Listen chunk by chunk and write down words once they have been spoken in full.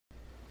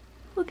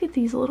Look at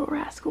these little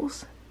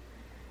rascals.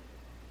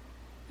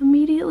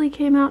 Immediately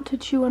came out to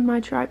chew on my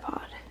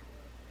tripod.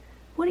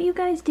 What are you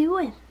guys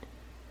doing?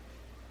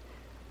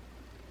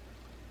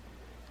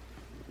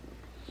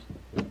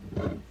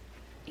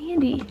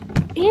 Andy!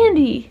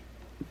 Andy!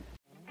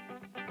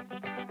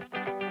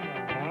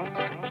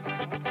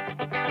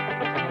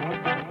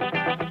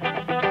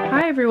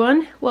 Hi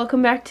everyone,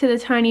 welcome back to the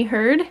tiny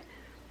herd.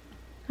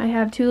 I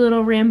have two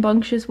little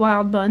rambunctious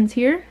wild buns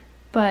here,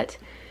 but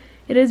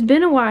it has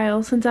been a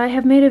while since I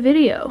have made a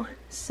video.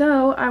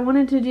 So I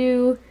wanted to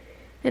do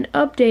an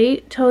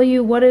update, tell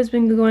you what has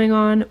been going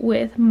on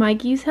with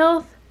Mikey's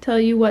health, tell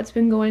you what's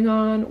been going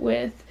on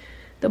with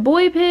the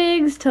boy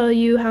pigs, tell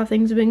you how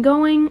things have been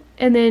going,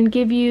 and then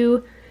give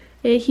you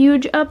a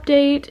huge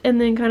update and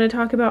then kind of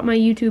talk about my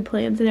YouTube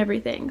plans and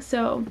everything.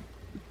 So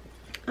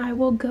I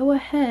will go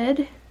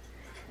ahead,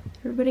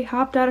 everybody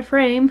hopped out of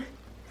frame,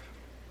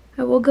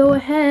 I will go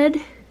ahead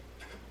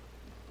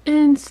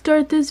and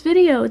start this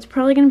video. It's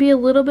probably going to be a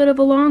little bit of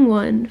a long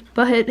one,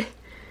 but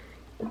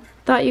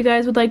thought you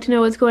guys would like to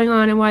know what's going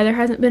on and why there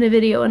hasn't been a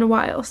video in a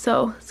while.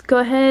 So let's go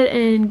ahead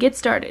and get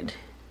started.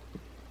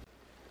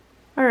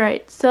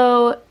 Alright,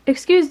 so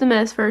excuse the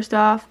mess first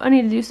off. I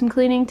need to do some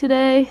cleaning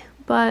today,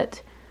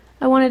 but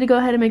I wanted to go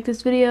ahead and make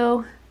this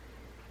video.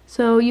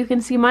 So you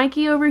can see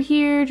Mikey over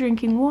here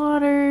drinking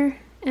water,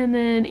 and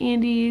then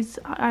Andy's,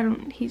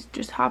 he's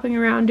just hopping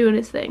around doing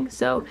his thing.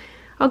 So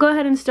I'll go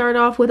ahead and start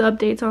off with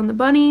updates on the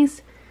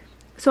bunnies.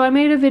 So I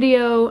made a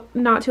video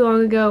not too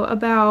long ago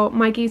about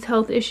Mikey's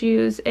health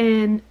issues,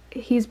 and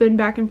he's been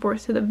back and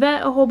forth to the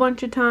vet a whole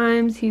bunch of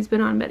times. He's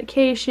been on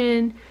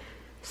medication.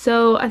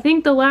 So I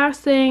think the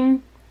last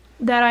thing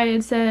that I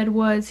had said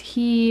was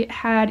he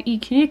had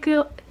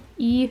ecuniculi,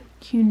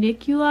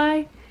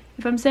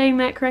 if I'm saying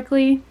that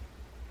correctly,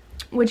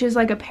 which is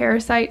like a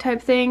parasite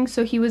type thing.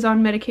 So he was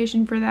on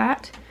medication for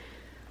that.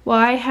 Well,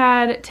 I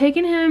had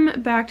taken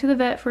him back to the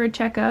vet for a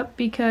checkup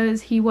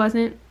because he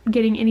wasn't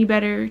getting any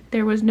better.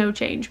 There was no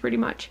change pretty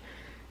much.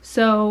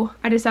 So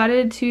I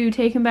decided to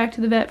take him back to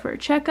the vet for a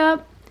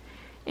checkup,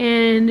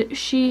 and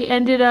she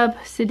ended up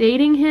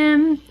sedating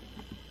him.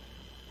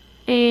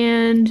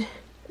 And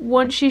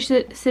once she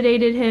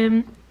sedated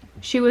him,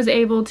 she was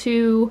able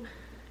to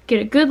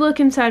get a good look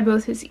inside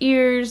both his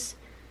ears.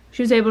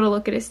 She was able to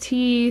look at his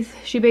teeth.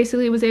 She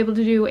basically was able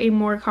to do a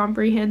more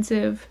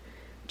comprehensive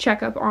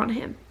checkup on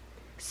him.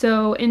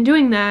 So in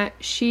doing that,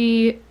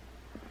 she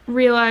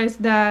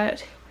realized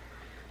that,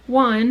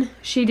 one,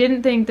 she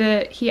didn't think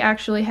that he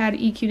actually had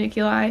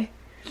ecuniculi.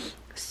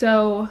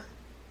 So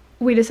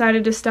we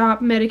decided to stop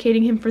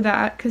medicating him for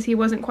that because he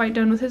wasn't quite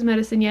done with his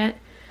medicine yet.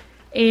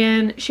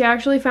 And she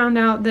actually found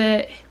out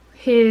that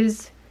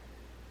his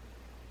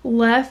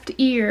left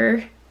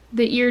ear,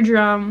 the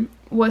eardrum,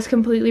 was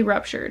completely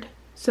ruptured.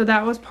 So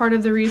that was part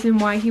of the reason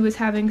why he was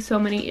having so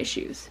many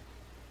issues.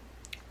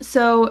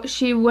 So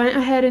she went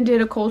ahead and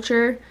did a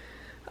culture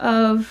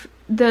of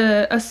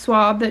a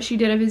swab that she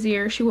did of his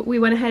ear. We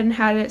went ahead and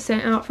had it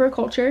sent out for a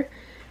culture,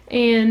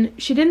 and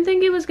she didn't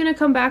think it was going to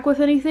come back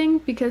with anything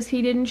because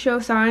he didn't show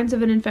signs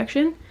of an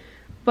infection.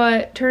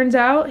 But turns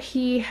out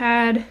he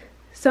had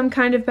some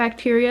kind of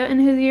bacteria in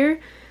his ear,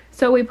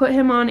 so we put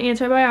him on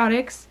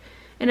antibiotics,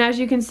 and as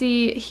you can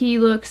see, he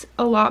looks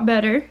a lot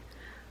better.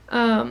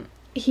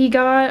 He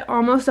got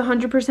almost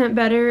 100%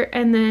 better,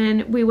 and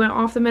then we went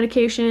off the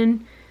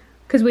medication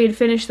because we had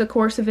finished the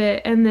course of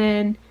it, and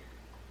then,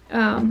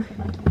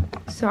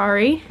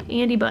 sorry,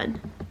 Andy Bun.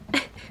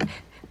 He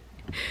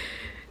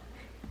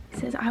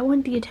says, I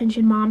want the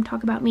attention, Mom,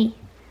 talk about me.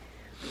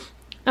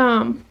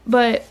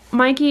 But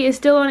Mikey is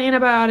still on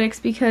antibiotics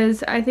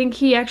because I think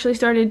he actually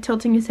started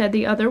tilting his head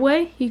the other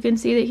way. You can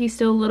see that he's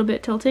still a little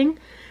bit tilting.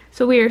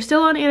 So we are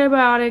still on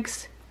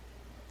antibiotics,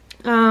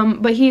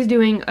 but he's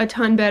doing a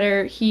ton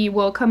better. He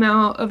will come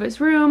out of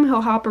his room,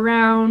 he'll hop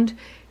around.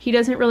 He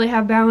doesn't really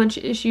have balance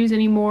issues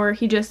anymore.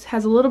 He just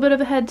has a little bit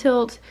of a head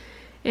tilt,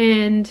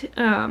 and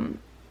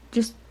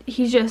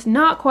he's just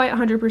not quite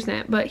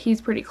 100%, but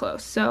he's pretty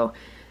close. So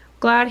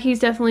glad he's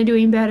definitely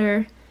doing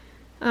better.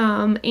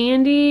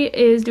 Andy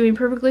is doing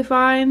perfectly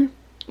fine.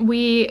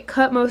 We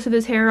cut most of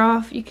his hair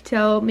off. You can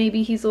tell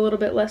maybe he's a little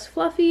bit less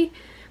fluffy,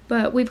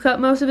 but we've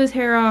cut most of his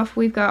hair off.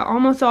 We've got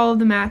almost all of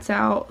the mats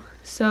out.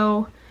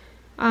 So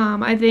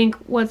I think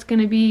what's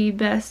going to be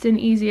best and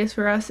easiest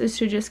for us is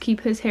to just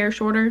keep his hair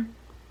shorter.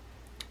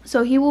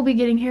 So he will be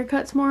getting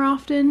haircuts more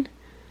often.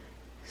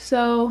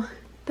 So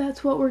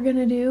that's what we're going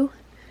to do.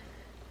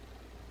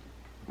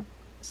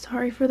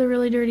 Sorry for the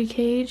really dirty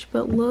cage,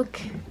 but look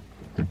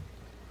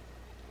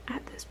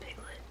at this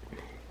piglet.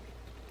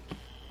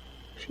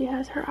 She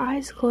has her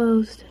eyes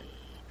closed.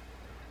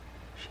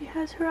 She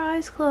has her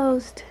eyes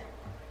closed.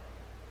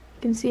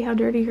 You can see how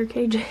dirty her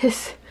cage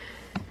is.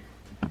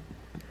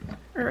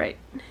 Alright.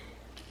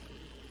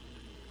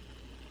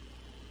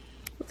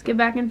 Let's get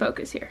back in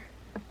focus here.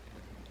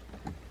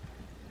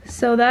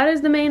 So that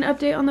is the main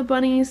update on the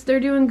bunnies. They're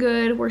doing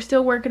good. We're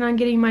still working on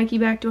getting Mikey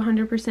back to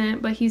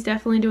 100%, but he's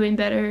definitely doing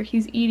better.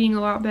 He's eating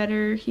a lot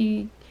better.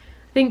 He,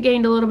 I think,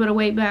 gained a little bit of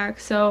weight back,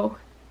 so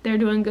they're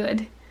doing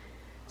good.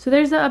 So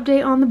there's the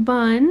update on the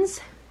buns.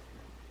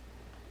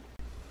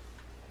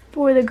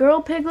 For the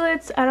girl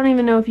piglets, I don't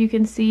even know if you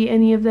can see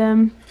any of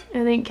them.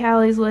 I think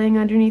Callie's laying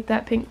underneath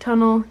that pink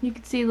tunnel. You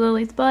can see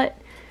Lily's butt.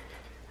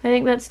 I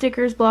think that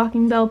sticker's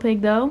blocking Belle Pig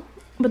though.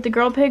 But the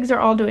girl pigs are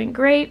all doing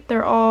great.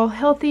 They're all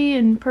healthy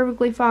and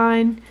perfectly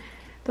fine.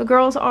 The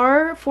girls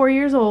are 4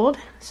 years old,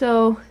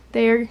 so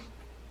they're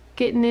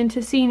getting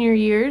into senior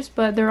years,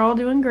 but they're all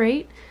doing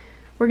great.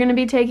 We're going to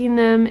be taking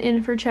them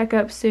in for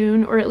checkups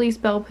soon, or at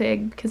least Belle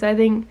Pig, because I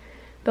think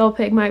Belle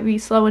Pig might be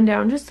slowing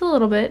down just a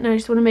little bit, and I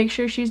just want to make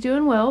sure she's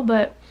doing well.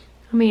 But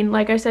I mean,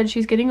 like I said,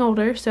 she's getting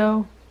older,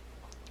 so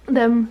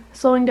them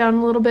slowing down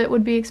a little bit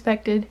would be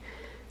expected.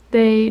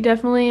 They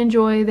definitely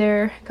enjoy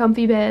their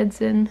comfy beds,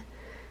 and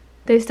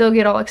they still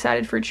get all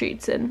excited for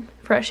treats and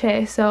fresh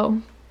hay,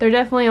 so they're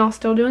definitely all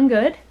still doing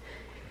good.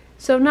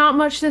 So not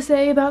much to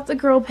say about the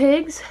girl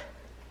pigs.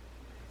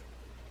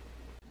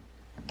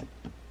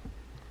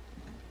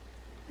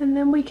 And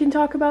then we can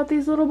talk about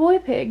these little boy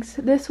pigs,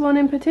 this one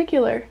in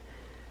particular.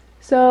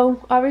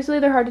 So obviously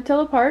they're hard to tell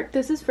apart.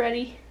 This is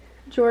Freddie.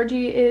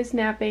 Georgie is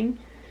napping,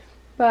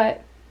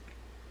 but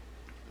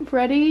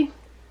Freddie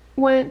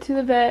went to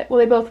the vet. Well,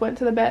 they both went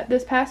to the vet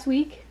this past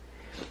week.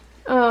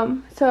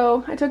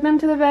 So I took them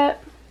to the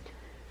vet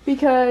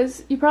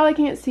because you probably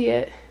can't see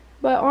it,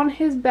 but on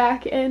his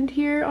back end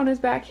here, on his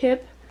back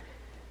hip,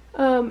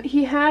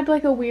 he had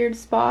like a weird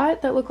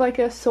spot that looked like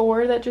a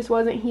sore that just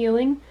wasn't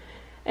healing,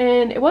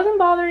 and it wasn't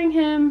bothering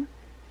him.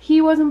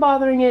 He wasn't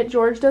bothering it,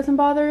 George doesn't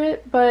bother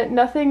it, but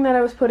nothing that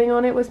I was putting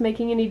on it was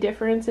making any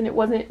difference, and it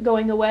wasn't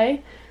going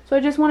away. So I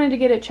just wanted to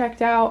get it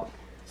checked out.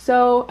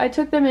 So I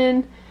took them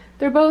in.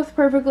 They're both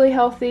perfectly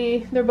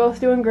healthy. They're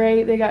both doing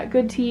great. They got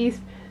good teeth.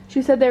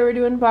 She said they were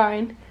doing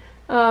fine.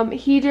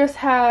 He just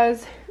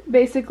has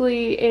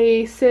basically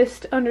a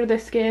cyst under the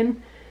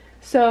skin.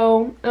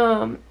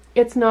 So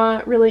it's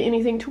not really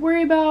anything to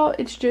worry about.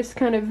 It's just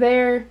kind of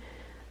there.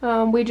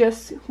 We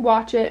just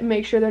watch it and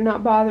make sure they're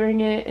not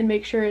bothering it, and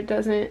make sure it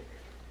doesn't,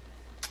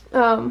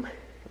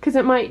 because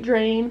it might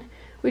drain.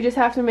 We just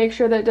have to make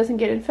sure that it doesn't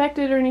get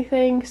infected or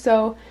anything.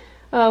 So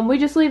we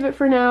just leave it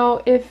for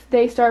now. If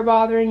they start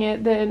bothering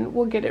it, then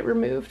we'll get it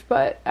removed.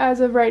 But as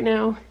of right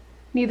now,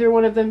 neither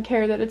one of them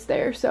care that it's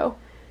there. So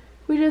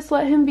we just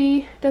let him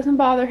be. Doesn't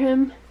bother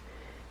him.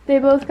 They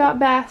both got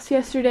baths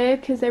yesterday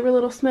because they were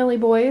little smelly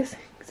boys.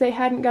 Because they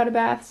hadn't got a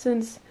bath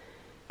since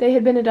they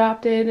had been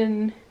adopted,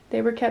 and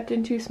they were kept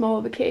in too small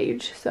of a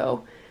cage,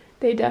 so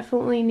they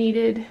definitely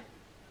needed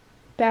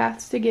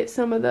baths to get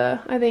some of the,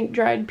 I think,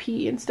 dried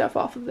pee and stuff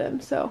off of them.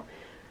 So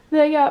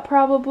they got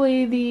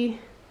probably the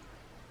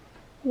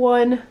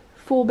one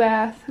full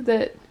bath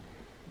that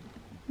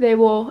they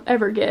will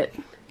ever get.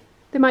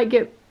 They might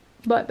get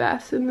butt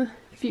baths in the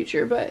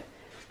future, but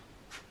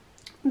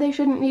they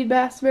shouldn't need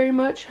baths very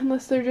much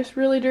unless they're just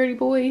really dirty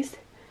boys.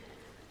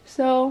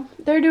 So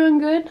they're doing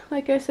good.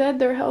 Like I said,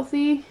 they're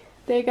healthy.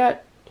 They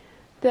got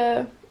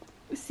the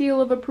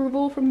seal of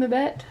approval from the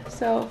vet,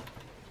 so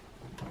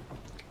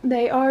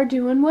they are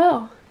doing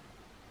well.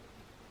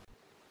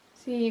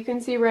 See, you can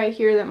see right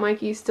here that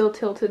Mikey's still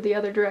tilted the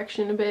other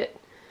direction a bit.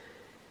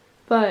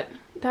 But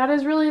that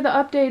is really the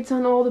updates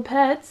on all the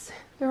pets.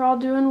 They're all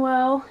doing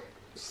well,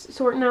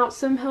 sorting out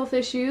some health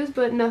issues,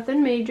 but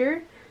nothing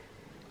major.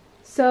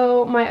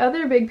 So my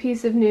other big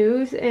piece of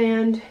news,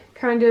 and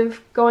kind of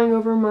going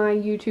over my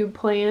YouTube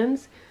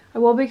plans, I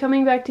will be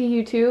coming back to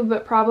YouTube,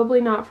 but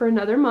probably not for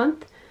another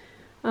month.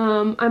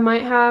 I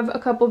might have a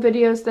couple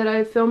videos that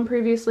I've filmed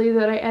previously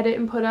that I edit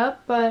and put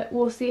up, but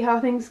we'll see how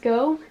things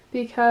go,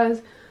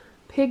 because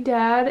Pig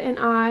Dad and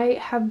I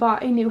have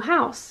bought a new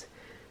house.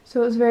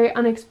 So it was very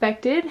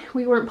unexpected.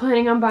 We weren't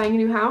planning on buying a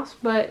new house,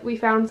 but we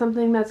found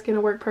something that's going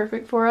to work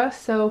perfect for us.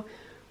 So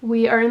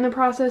we are in the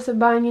process of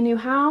buying a new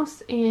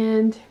house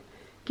and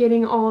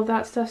getting all of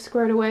that stuff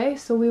squared away.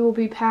 So we will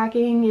be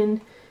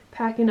packing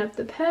up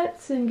the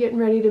pets and getting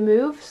ready to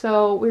move.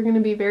 So we're going to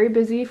be very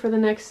busy for the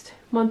next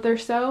month or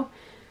so.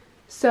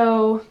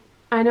 So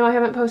I know I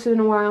haven't posted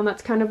in a while, and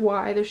that's kind of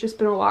why. There's just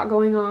been a lot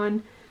going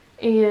on,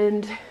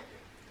 and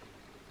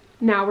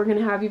now we're going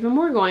to have even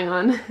more going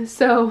on.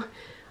 So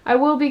I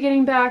will be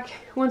getting back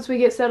once we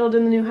get settled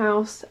in the new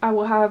house. I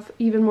will have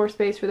even more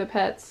space for the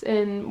pets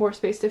and more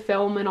space to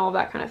film and all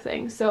that kind of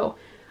thing. So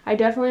I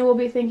definitely will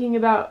be thinking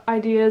about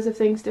ideas of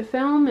things to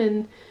film,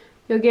 and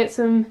you'll get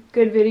some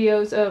good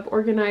videos of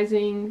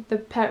organizing the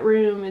pet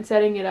room and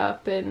setting it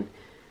up, and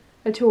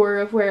a tour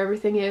of where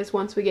everything is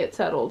once we get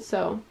settled.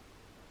 So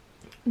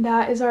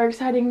that is our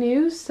exciting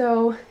news.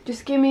 So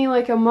just give me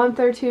like a month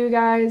or two,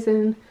 guys,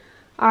 and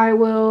I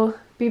will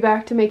be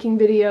back to making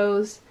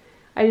videos.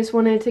 I just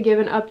wanted to give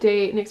an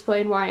update and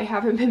explain why I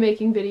haven't been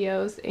making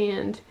videos,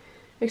 and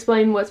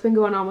explain what's been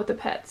going on with the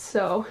pets.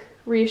 So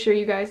reassure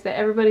you guys that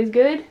everybody's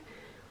good.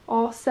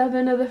 All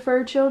 7 of the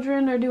fur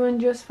children are doing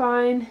just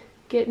fine,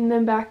 getting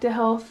them back to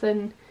health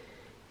and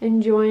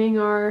enjoying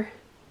our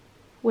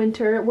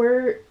winter.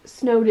 We're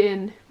snowed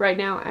in right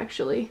now,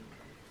 actually.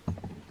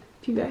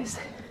 If you guys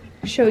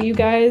show you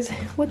guys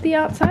what the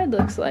outside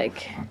looks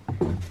like,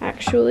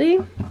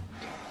 actually.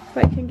 If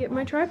I can get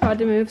my tripod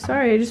to move.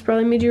 Sorry, I just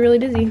probably made you really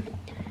dizzy.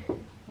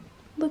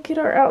 Look at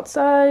our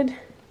outside.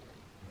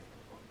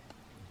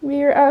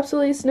 We are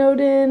absolutely snowed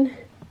in.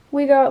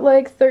 We got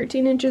like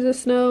 13 inches of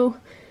snow,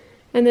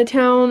 and the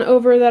town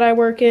over that I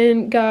work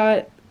in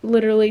got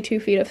literally 2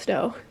 feet of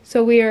snow.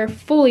 So we are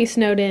fully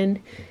snowed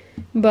in,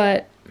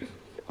 but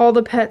all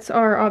the pets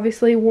are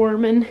obviously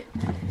warm and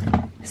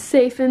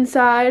safe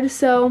inside,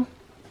 so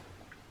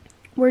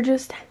we're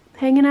just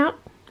hanging out,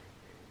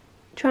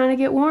 trying to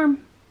get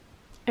warm.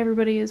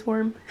 Everybody is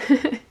warm.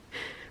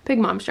 Pig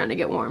Mom's trying to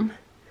get warm.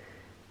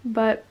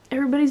 But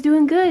everybody's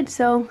doing good,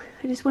 so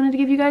I just wanted to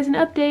give you guys an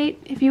update.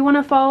 If you want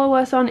to follow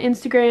us on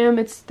Instagram,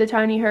 it's The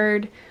Tiny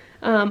Herd.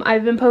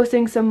 I've been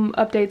posting some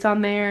updates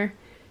on there.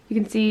 You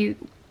can see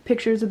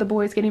pictures of the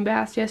boys getting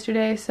baths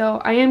yesterday,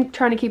 so I am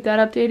trying to keep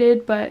that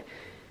updated. But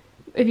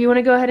if you want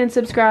to go ahead and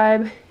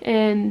subscribe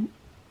and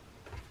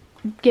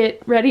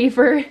get ready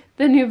for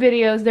the new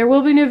videos, there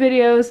will be new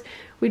videos.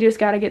 We just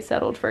got to get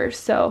settled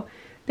first. So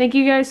thank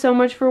you guys so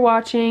much for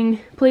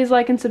watching. Please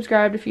like and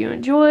subscribe if you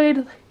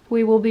enjoyed.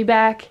 We will be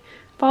back.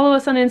 Follow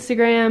us on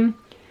Instagram.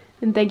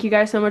 And thank you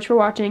guys so much for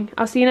watching.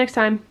 I'll see you next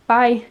time.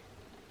 Bye.